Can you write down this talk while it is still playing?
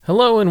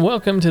Hello and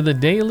welcome to the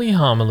Daily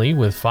Homily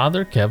with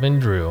Father Kevin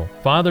Drew.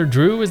 Father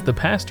Drew is the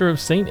pastor of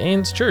St.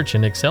 Anne's Church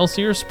in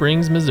Excelsior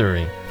Springs,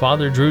 Missouri.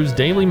 Father Drew's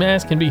daily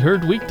mass can be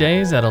heard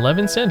weekdays at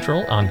 11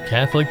 Central on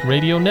Catholic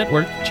Radio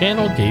Network,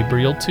 channel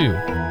Gabriel 2.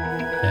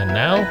 And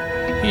now,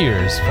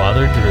 here's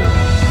Father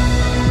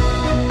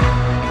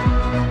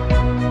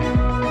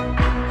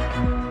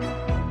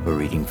Drew. A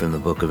reading from the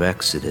book of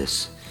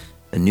Exodus.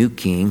 A new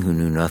king who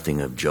knew nothing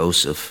of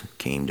Joseph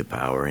came to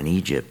power in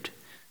Egypt.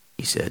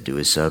 He said to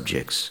his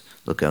subjects,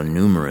 "Look how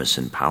numerous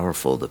and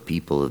powerful the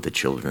people of the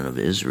children of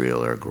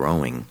Israel are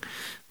growing,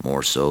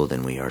 more so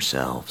than we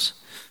ourselves.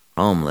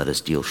 Come, let us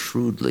deal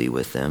shrewdly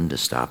with them to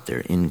stop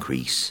their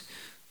increase.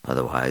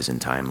 Otherwise, in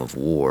time of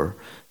war,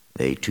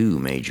 they too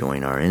may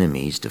join our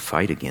enemies to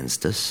fight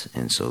against us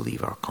and so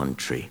leave our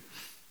country."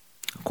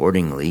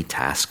 Accordingly,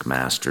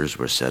 taskmasters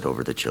were set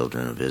over the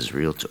children of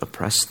Israel to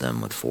oppress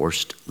them with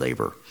forced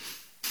labor.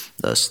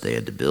 Thus they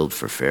had to build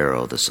for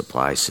Pharaoh the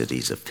supply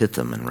cities of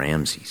Pithom and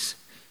Ramses.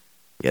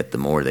 Yet the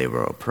more they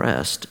were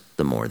oppressed,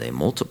 the more they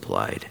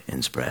multiplied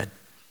and spread.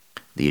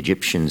 The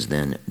Egyptians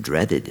then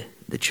dreaded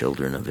the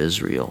children of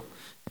Israel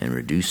and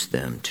reduced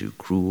them to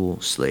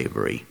cruel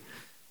slavery,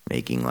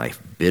 making life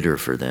bitter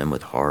for them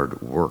with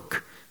hard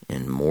work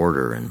in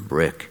mortar and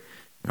brick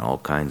and all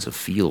kinds of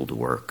field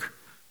work,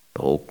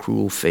 the whole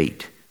cruel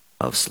fate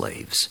of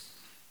slaves.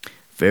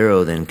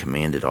 Pharaoh then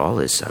commanded all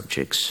his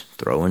subjects,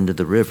 "Throw into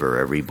the river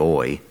every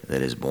boy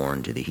that is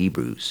born to the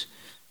Hebrews,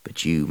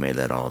 but you may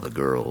let all the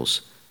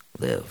girls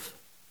live."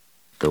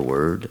 The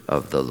word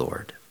of the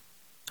Lord.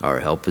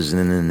 Our help is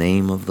in the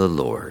name of the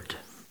Lord.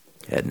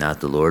 Had not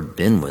the Lord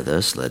been with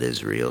us, let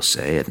Israel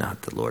say, had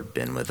not the Lord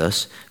been with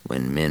us,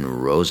 when men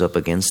rose up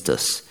against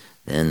us,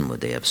 then would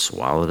they have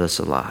swallowed us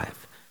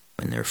alive,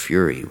 when their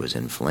fury was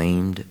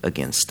inflamed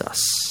against us.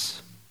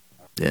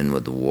 Then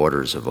would the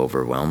waters have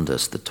overwhelmed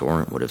us, the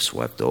torrent would have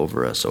swept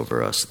over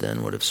us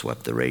then would have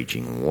swept the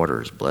raging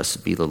waters.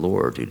 Blessed be the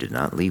Lord, who did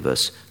not leave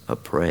us a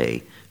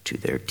prey to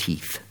their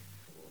teeth.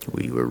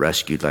 We were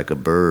rescued like a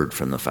bird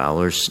from the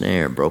fowler's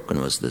snare. Broken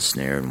was the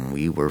snare, and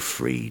we were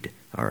freed.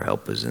 Our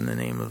help is in the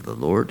name of the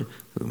Lord,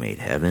 who made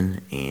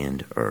heaven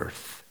and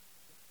earth.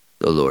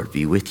 The Lord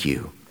be with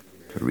you.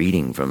 A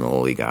reading from the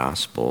Holy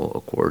Gospel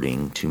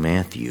according to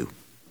Matthew.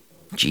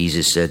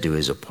 Jesus said to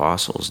his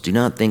apostles, "Do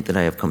not think that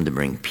I have come to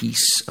bring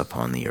peace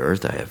upon the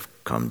earth. I have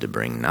come to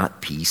bring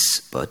not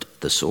peace, but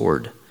the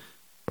sword.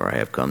 For I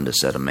have come to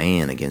set a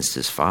man against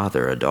his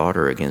father, a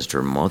daughter against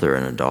her mother,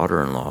 and a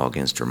daughter-in-law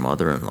against her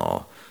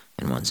mother-in-law,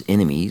 and one's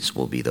enemies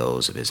will be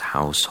those of his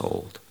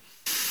household.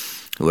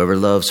 Whoever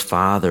loves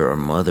father or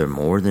mother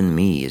more than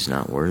me is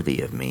not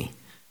worthy of me,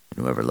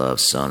 and whoever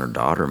loves son or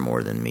daughter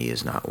more than me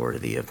is not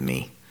worthy of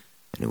me.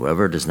 And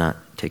whoever does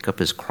not take up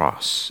his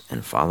cross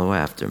and follow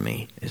after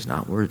me is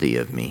not worthy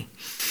of me.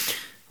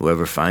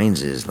 Whoever finds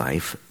his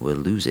life will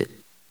lose it,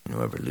 and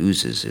whoever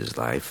loses his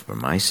life for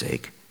my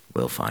sake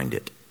will find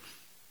it.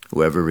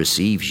 Whoever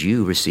receives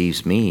you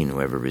receives me, and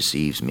whoever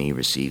receives me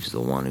receives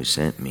the one who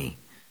sent me.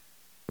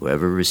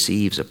 Whoever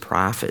receives a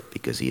prophet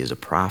because he is a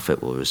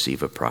prophet will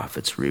receive a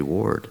prophet's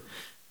reward,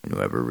 and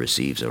whoever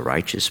receives a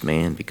righteous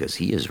man because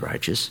he is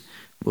righteous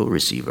will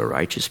receive a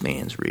righteous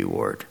man's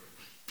reward.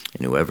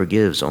 And whoever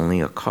gives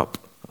only a cup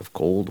of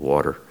cold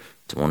water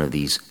to one of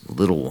these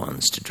little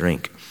ones to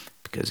drink,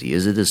 because he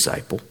is a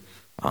disciple,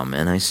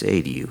 amen, I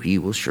say to you, he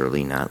will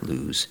surely not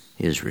lose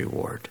his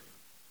reward."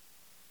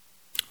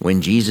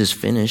 When Jesus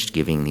finished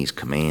giving these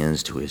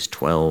commands to his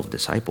 12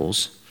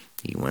 disciples,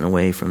 he went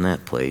away from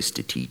that place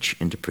to teach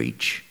and to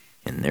preach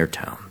in their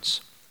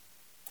towns.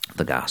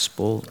 The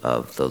Gospel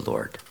of the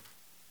Lord.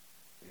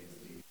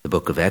 The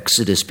book of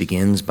Exodus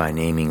begins by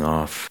naming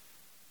off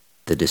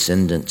the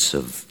descendants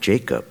of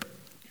Jacob.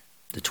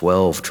 The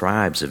 12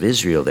 tribes of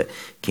Israel that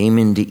came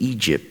into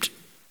Egypt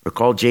were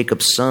called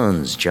Jacob's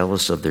sons.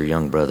 Jealous of their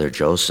young brother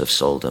Joseph,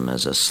 sold him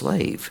as a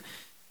slave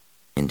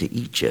into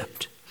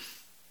Egypt.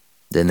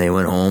 Then they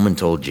went home and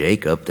told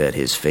Jacob that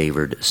his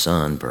favored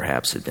son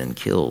perhaps had been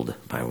killed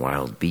by a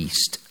wild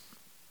beast.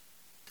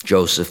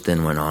 Joseph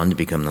then went on to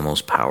become the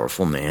most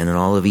powerful man in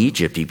all of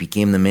Egypt. He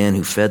became the man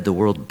who fed the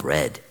world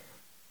bread.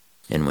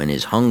 And when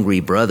his hungry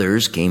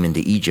brothers came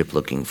into Egypt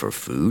looking for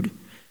food,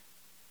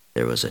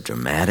 there was a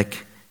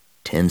dramatic,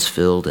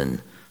 tense-filled,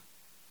 and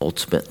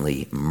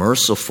ultimately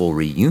merciful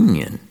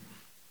reunion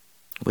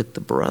with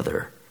the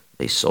brother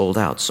they sold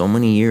out so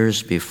many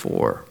years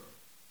before.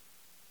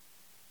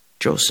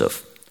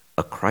 Joseph,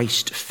 a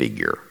Christ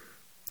figure,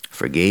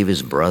 forgave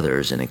his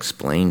brothers and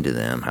explained to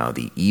them how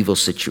the evil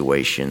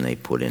situation they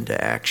put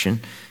into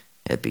action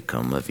had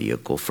become a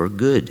vehicle for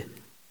good.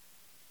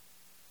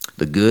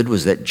 The good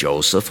was that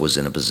Joseph was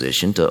in a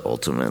position to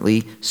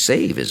ultimately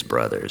save his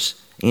brothers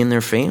and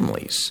their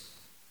families.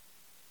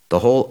 The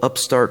whole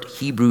upstart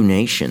Hebrew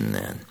nation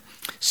then,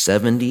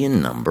 70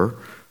 in number,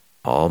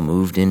 all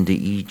moved into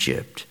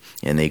Egypt,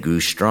 and they grew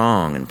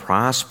strong and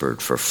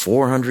prospered for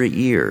 400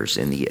 years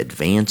in the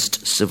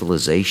advanced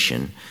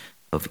civilization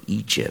of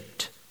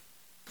Egypt.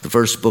 The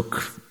first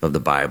book of the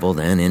Bible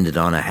then ended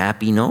on a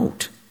happy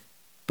note.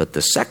 But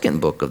the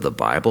second book of the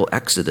Bible,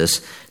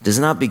 Exodus, does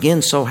not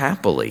begin so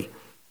happily.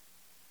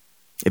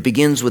 It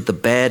begins with the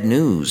bad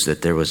news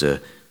that there was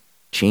a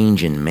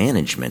change in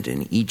management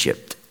in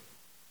Egypt.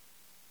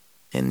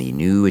 And the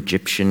new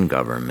Egyptian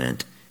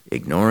government,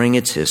 ignoring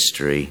its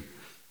history,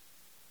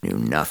 knew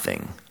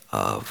nothing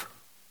of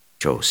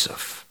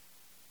Joseph.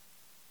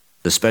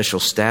 The special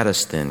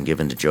status then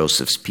given to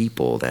Joseph's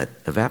people, that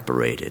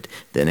evaporated.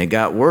 Then it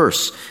got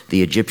worse.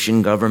 The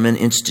Egyptian government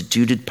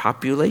instituted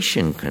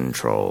population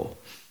control.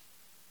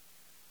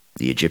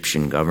 The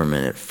Egyptian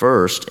government at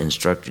first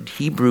instructed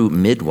Hebrew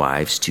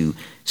midwives to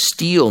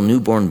steal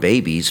newborn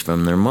babies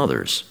from their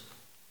mothers.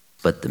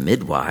 But the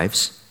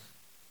midwives,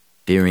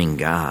 fearing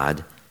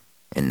God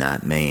and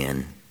not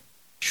man,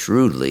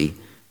 shrewdly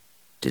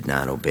did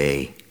not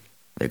obey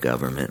their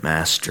government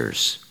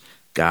masters.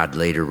 God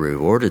later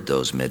rewarded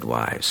those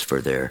midwives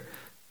for their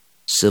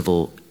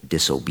civil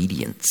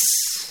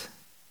disobedience.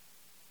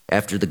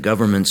 After the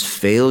government's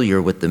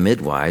failure with the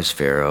midwives,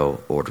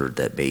 Pharaoh ordered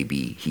that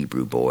baby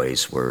Hebrew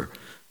boys were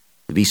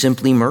to be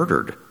simply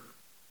murdered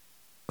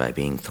by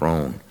being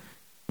thrown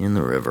in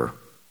the river.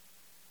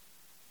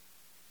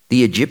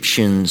 The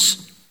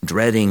Egyptians,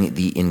 dreading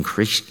the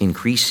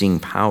increasing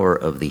power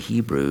of the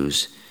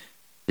Hebrews,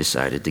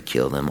 decided to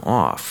kill them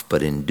off.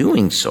 But in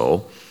doing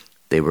so,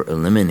 they were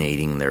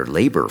eliminating their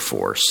labor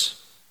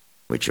force,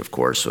 which of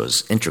course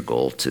was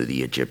integral to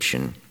the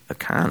Egyptian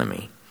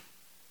economy.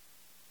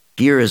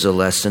 Here is a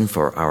lesson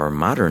for our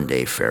modern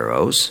day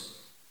pharaohs,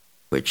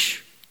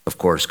 which of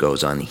course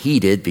goes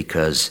unheeded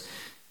because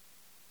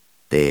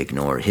they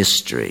ignore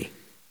history.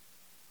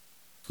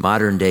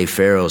 Modern day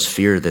pharaohs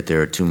fear that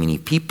there are too many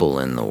people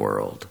in the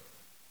world,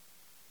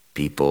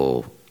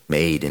 people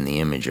made in the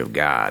image of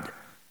God.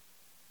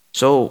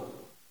 So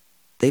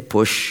they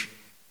push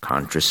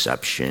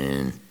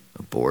contraception,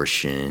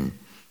 abortion,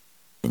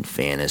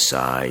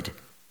 infanticide,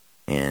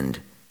 and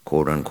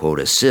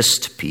quote-unquote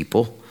assist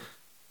people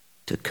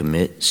to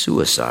commit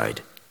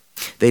suicide.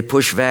 They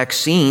push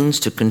vaccines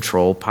to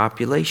control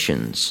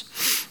populations.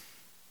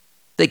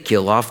 They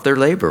kill off their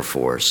labor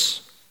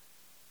force.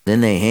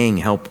 Then they hang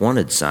help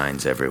wanted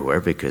signs everywhere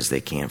because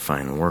they can't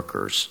find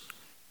workers.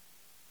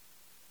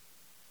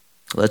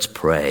 Let's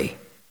pray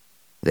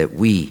that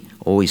we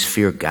always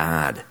fear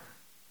God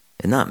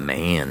and not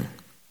man.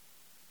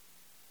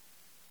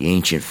 The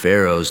ancient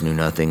pharaohs knew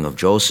nothing of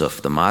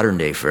Joseph. The modern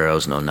day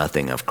pharaohs know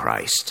nothing of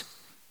Christ.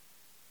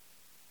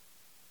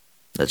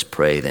 Let's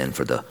pray then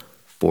for the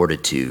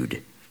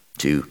fortitude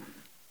to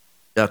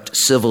conduct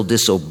civil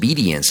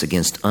disobedience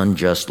against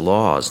unjust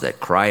laws that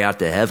cry out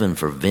to heaven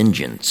for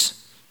vengeance.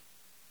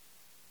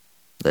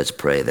 Let's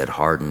pray that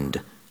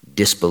hardened,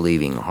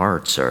 disbelieving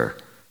hearts are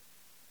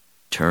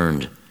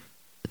turned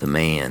to the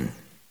man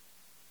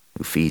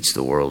who feeds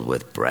the world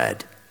with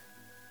bread.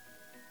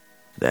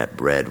 That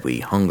bread we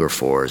hunger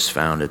for is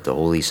found at the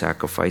holy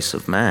sacrifice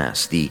of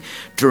Mass, the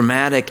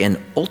dramatic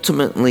and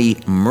ultimately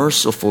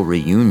merciful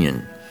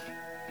reunion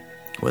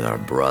with our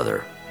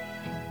brother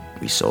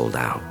we sold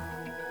out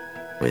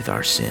with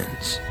our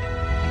sins.